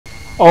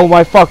Oh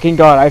my fucking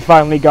god, I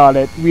finally got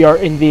it. We are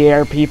in the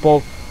air, people.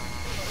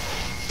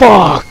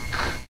 Fuck!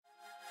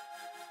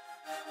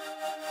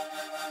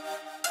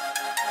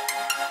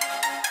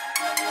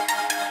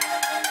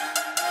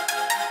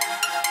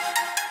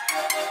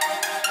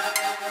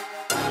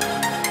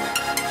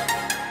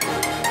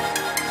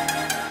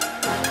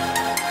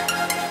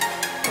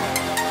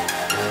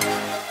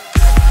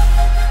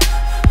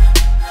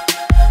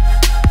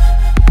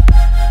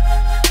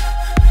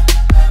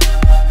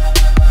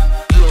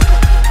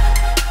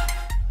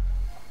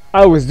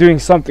 I was doing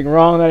something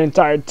wrong that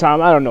entire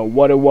time. I don't know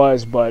what it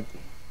was, but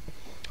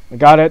I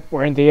got it.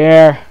 We're in the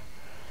air.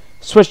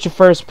 Switch to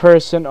first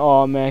person.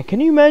 Oh man, can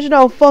you imagine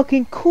how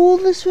fucking cool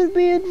this would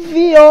be in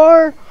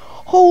VR?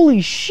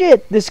 Holy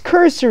shit, this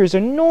cursor is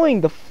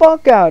annoying the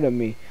fuck out of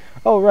me.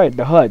 Oh right,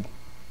 the HUD.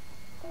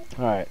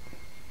 Alright.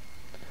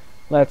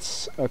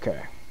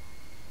 Okay.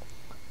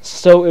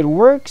 So it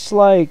works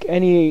like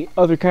any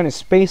other kind of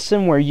space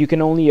sim where you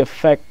can only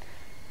affect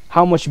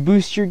how much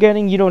boost you're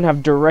getting. You don't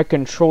have direct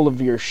control of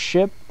your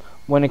ship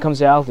when it comes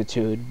to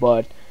altitude,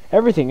 but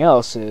everything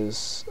else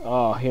is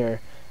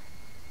here.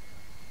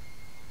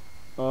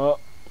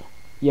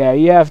 Yeah,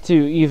 you have to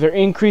either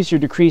increase or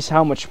decrease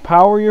how much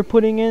power you're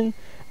putting in,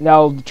 and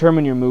that'll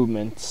determine your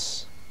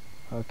movements.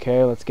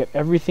 Okay, let's get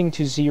everything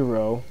to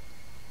 0.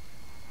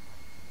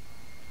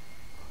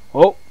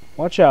 Oh,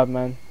 watch out,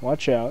 man.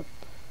 Watch out.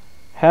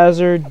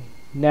 Hazard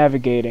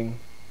navigating.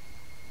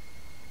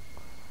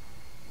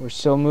 We're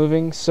still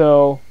moving,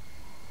 so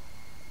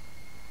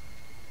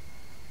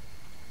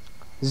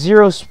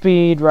 0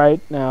 speed right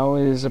now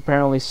is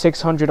apparently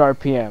 600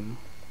 RPM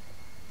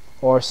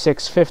or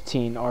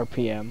 615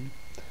 RPM.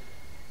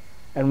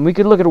 And we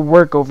could look at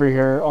work over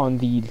here on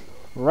the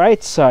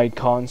right side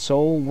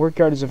console. Work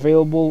yard is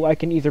available. I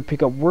can either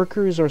pick up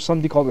workers or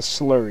something called a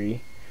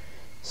slurry.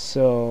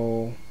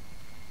 So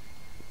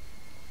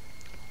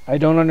I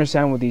don't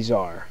understand what these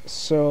are.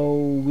 So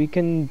we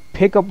can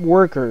pick up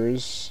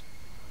workers.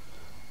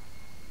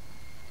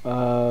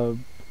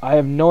 I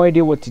have no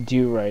idea what to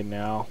do right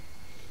now.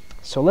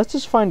 So let's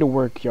just find a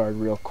work yard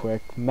real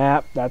quick.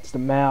 Map, that's the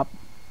map.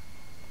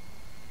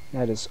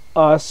 That is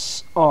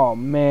us. Oh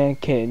man,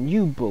 can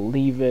you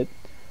believe it?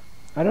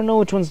 I don't know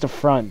which one's the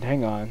front.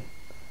 Hang on.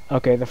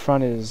 Okay, the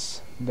front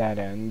is that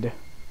end.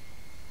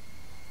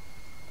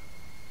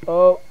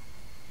 Oh.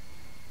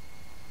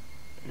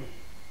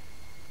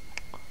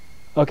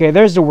 Okay,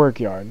 there's the work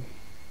yard.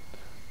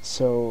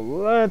 So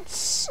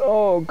let's,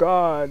 oh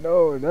god,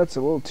 oh that's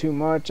a little too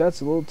much, that's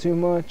a little too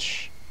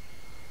much,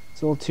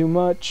 it's a little too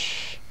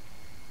much.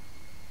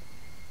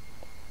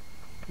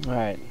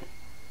 Alright,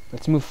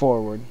 let's move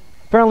forward.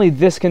 Apparently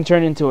this can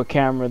turn into a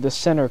camera, this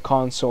center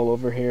console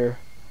over here.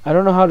 I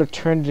don't know how to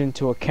turn it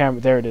into a camera.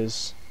 There it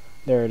is,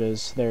 there it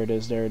is, there it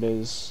is, there it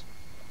is.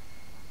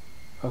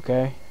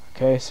 Okay,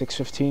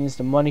 615 is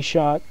the money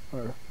shot,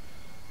 or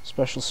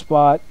special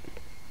spot.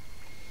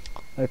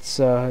 Let's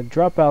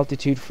drop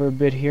altitude for a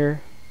bit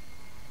here.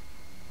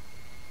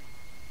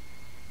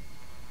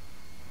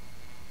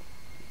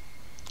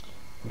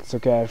 Let's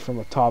look at it from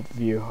a top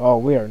view. Oh,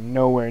 we are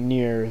nowhere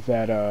near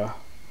that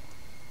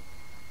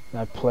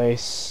that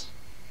place.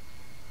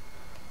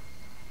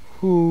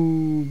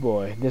 Ooh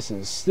boy, this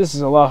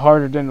is a lot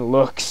harder than it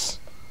looks.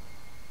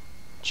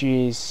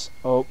 Jeez.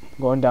 Oh,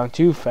 going down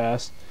too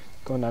fast.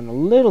 Going down a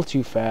little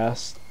too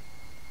fast.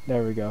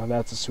 There we go.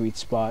 That's a sweet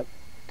spot.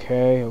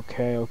 Okay.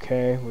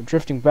 We're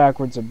drifting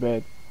backwards a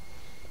bit.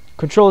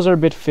 Controls are a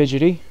bit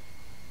fidgety.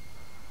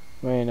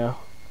 Well, you know.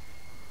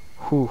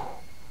 Whew.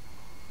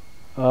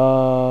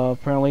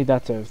 Apparently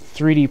that's a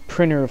 3D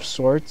printer of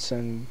sorts,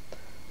 and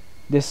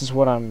this is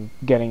what I'm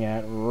getting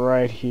at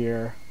right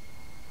here.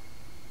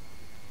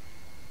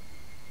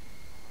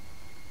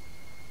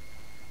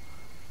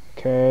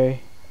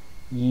 Okay.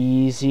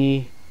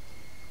 Easy.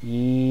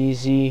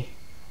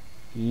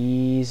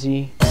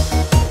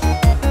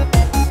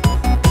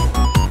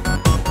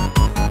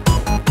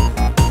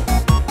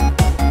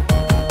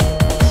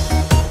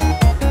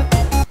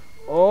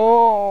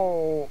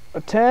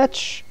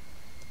 Attach.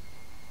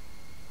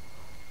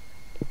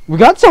 We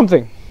got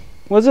something.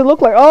 What does it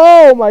look like?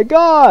 Oh my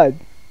god.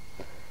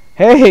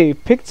 Hey,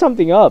 picked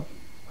something up.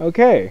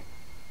 Okay.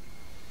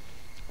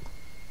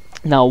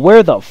 Now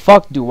where the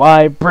fuck do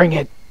I bring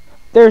it?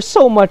 There's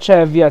so much I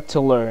have yet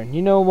to learn.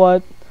 You know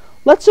what?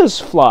 Let's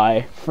just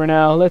fly for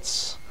now.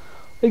 Let's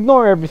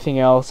ignore everything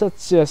else.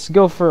 Let's just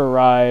go for a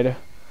ride.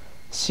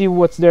 See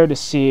what's there to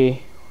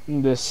see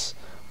in this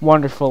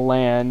wonderful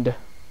land.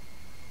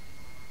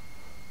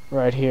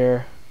 Right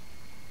here.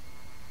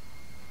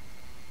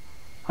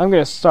 I'm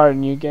gonna start a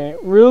new game.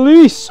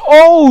 Release!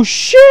 Oh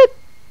shit!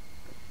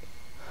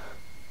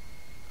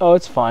 Oh,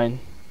 it's fine.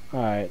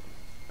 Alright.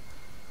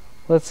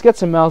 Let's get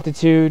some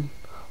altitude.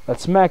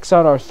 Let's max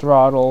out our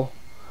throttle.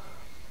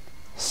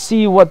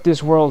 See what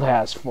this world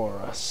has for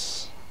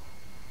us.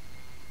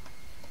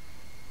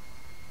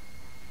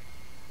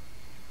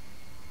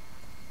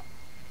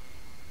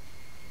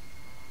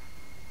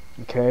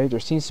 Okay,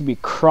 there seems to be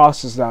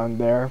crosses down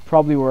there.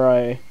 Probably where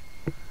I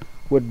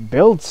would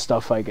build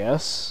stuff, I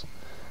guess.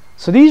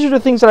 So these are the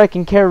things that I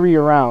can carry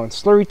around.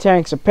 Slurry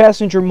tanks, a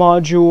passenger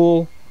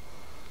module,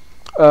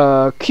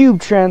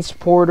 cube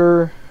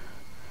transporter,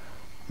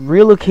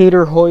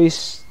 relocator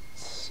hoist,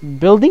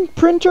 building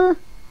printer,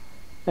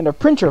 and a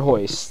printer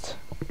hoist.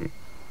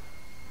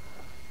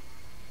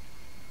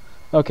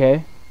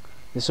 Okay,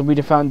 this will be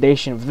the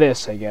foundation of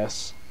this, I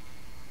guess.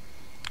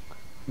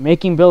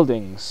 Making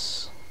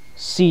buildings,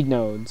 seed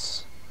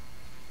nodes.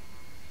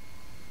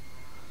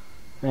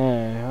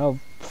 I'll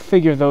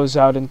figure those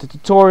out in the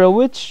tutorial,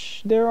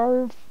 which there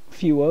are a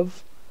few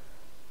of.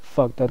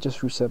 Fuck, that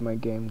just reset my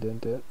game,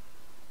 didn't it?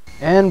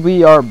 And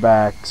we are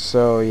back,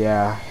 so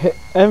yeah.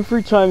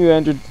 Every time you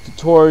enter the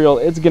tutorial,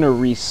 it's gonna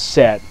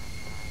reset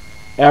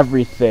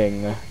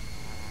everything.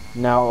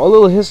 Now, a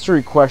little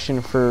history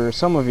question for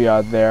some of you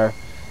out there.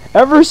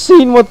 Ever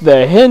seen what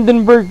the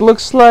Hindenburg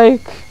looks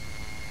like?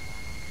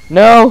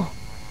 No?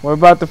 We're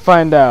about to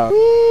find out.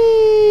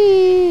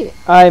 Whee!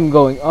 I'm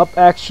going up,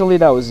 actually.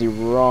 That was the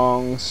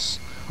wrong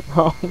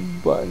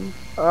button.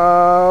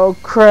 Oh,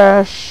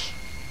 crash.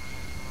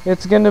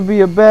 It's gonna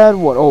be a bad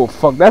one. Oh,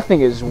 fuck. That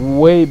thing is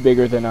way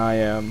bigger than I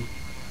am.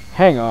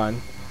 Hang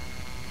on.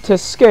 To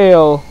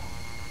scale.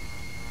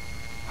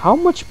 How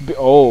much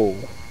oh.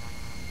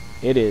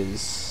 It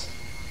is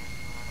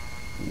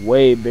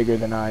way bigger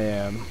than I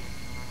am.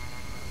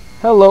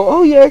 Hello.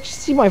 Oh, you actually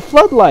see my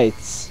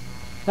floodlights.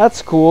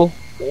 That's cool.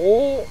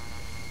 Oh.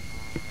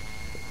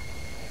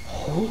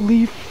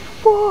 Holy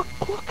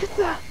fuck. Look at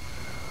that.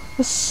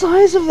 The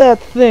size of that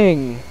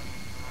thing.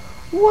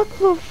 What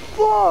the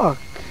fuck?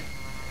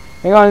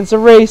 Hang on, it's a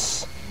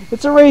race.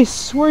 It's a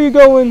race. Where are you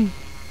going?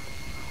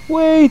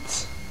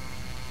 Wait.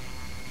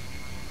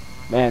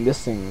 Man,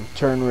 this thing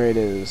turn rate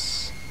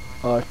is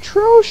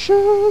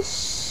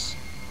atrocious.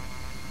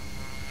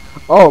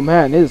 Oh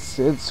man,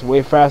 it's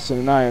way faster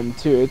than I am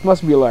too. It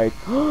must be like,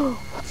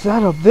 what's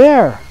that up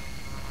there?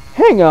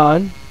 Hang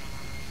on.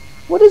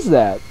 What is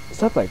that? Is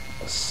that like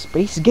a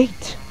space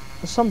gate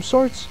of some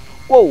sorts?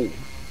 Whoa.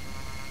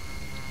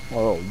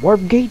 Or a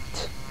warp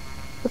gate?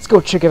 Let's go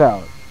check it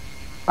out.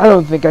 I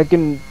don't think I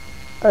can.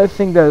 I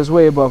think that is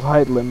way above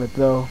height limit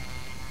though.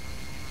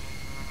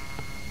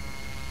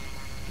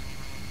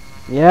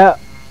 Yeah,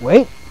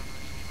 wait.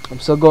 I'm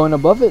still going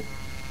above it.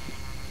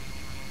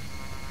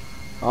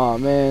 Oh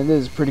man,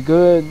 this is pretty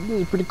good.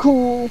 This is pretty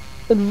cool.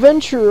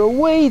 Adventure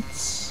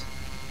awaits.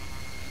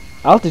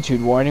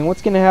 Altitude warning.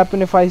 What's gonna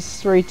happen if I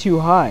stray too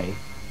high?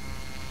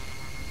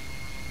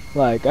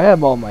 Like, I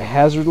have all my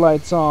hazard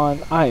lights on.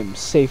 I am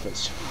safe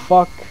as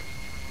fuck.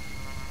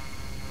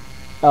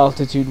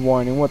 Altitude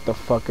warning. What the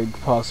fuck could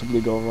possibly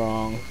go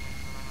wrong?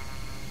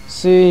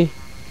 See?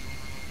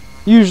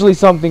 Usually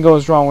something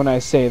goes wrong when I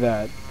say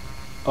that.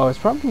 Oh, it's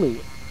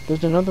probably...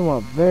 There's another one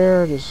up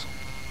there. There's...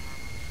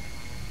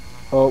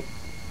 Oh.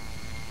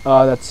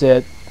 Oh, that's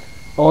it.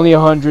 Only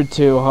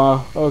 102,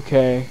 huh?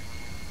 Okay.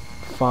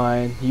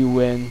 Fine. You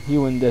win.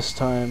 You win this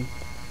time.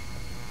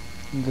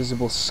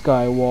 Invisible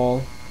sky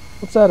wall.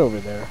 What's that over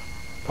there?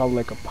 Probably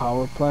like a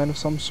power plant of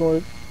some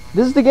sort.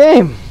 This is the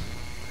game!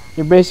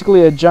 You're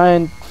basically a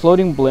giant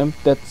floating blimp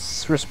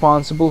that's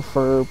responsible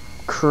for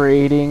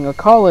creating a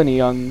colony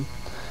on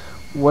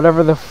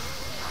whatever the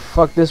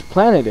fuck this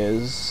planet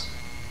is.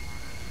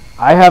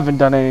 I haven't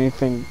done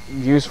anything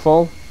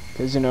useful,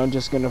 because, you know, I'm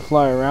just gonna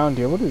fly around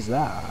here. What is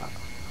that?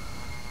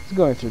 It's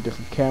going through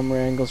different camera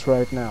angles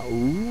right now.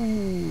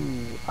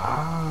 Ooh.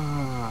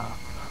 Ah.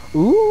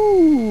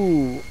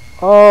 Ooh.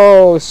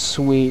 Oh,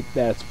 sweet.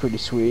 That's pretty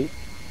sweet.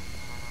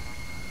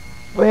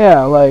 But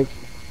yeah, like,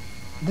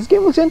 this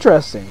game looks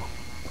interesting.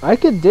 I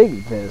could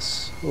dig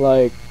this.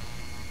 Like,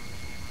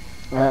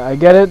 I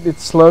get it.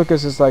 It's slow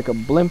because it's like a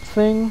blimp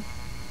thing.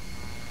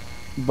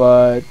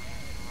 But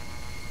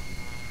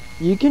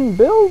you can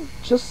build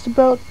just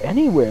about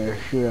anywhere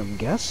here, I'm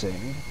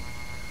guessing.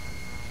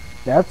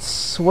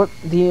 That's what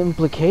the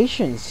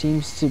implication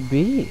seems to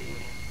be.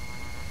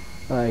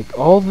 Like,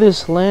 all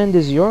this land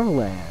is your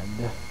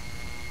land.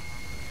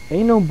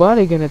 Ain't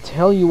nobody gonna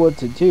tell you what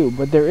to do,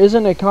 but there is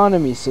an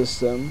economy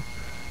system.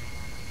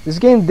 This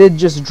game did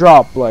just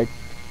drop, like,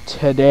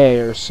 today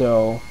or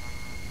so.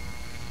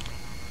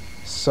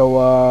 So,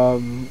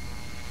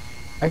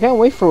 I can't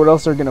wait for what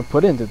else they're gonna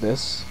put into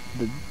this.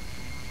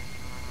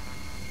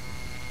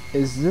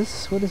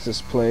 What is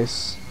this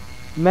place?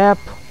 Map,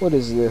 what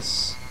is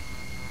this?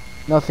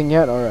 Nothing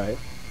yet? Alright.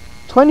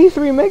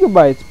 23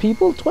 megabytes,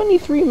 people!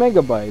 23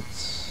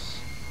 megabytes!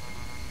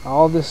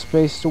 All this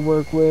space to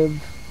work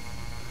with.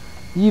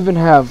 You even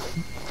have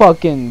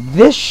fucking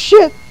this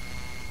shit?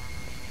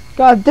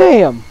 God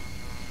damn!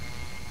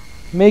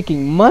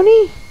 Making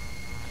money?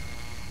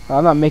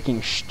 I'm not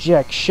making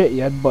jack shit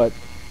yet, but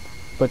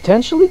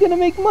potentially gonna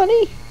make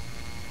money?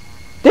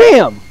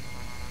 Damn!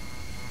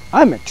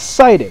 I'm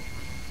excited.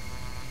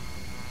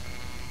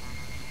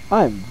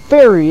 I'm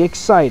very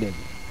excited.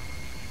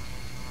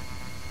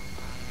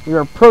 We are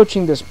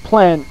approaching this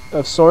plant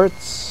of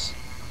sorts.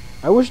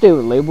 I wish they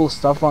would label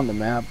stuff on the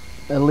map,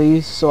 at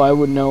least, so I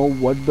would know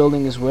what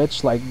building is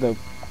which, like the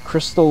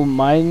crystal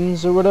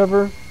mines or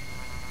whatever.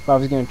 If I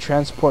was going to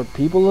transport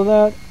people to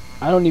that,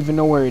 I don't even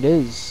know where it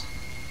is.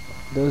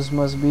 Those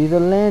must be the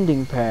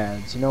landing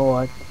pads. You know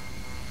what?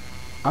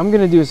 I'm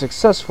gonna do a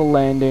successful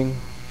landing.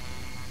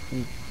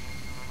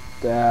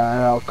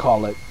 I'll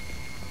call it.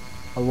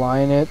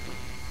 Align it.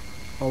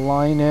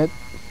 Align it.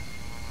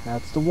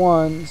 That's the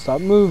one.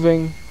 Stop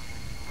moving.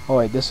 Oh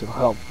wait, this will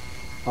help.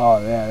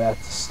 Oh yeah,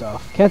 that's the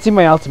stuff. Can't see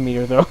my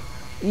altimeter though.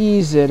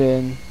 Ease it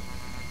in.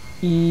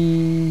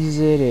 Ease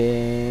it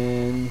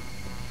in.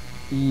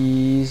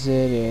 Ease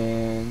it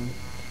in.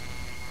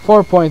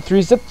 4.3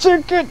 is the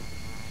ticket.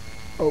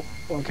 Oh,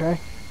 okay.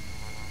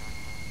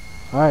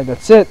 Alright,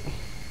 that's it.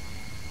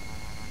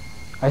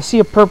 I see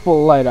a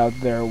purple light out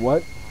there.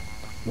 What?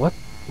 What?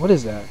 What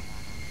is that?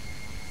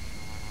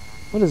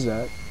 What is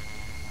that?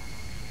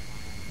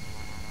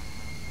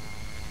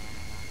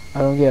 I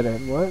don't get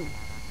it. What?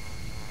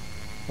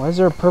 Why is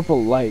there a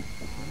purple light?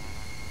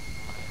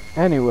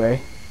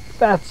 Anyway,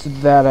 that's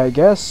that, I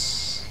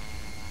guess.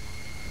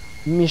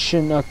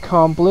 Mission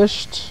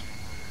accomplished.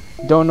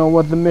 Don't know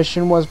what the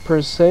mission was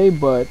per se,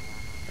 but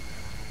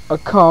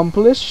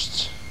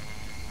accomplished.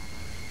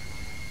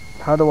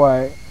 How do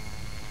I...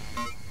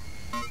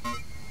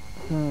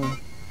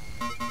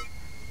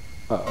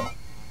 Uh-oh.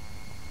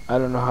 I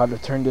don't know how to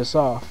turn this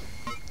off.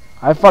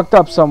 I fucked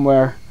up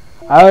somewhere.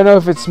 I don't know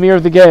if it's me or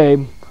the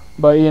game,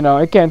 but you know,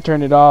 I can't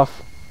turn it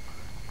off.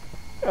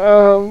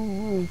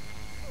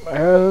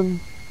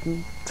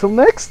 Till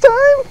next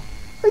time,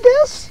 I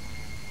guess?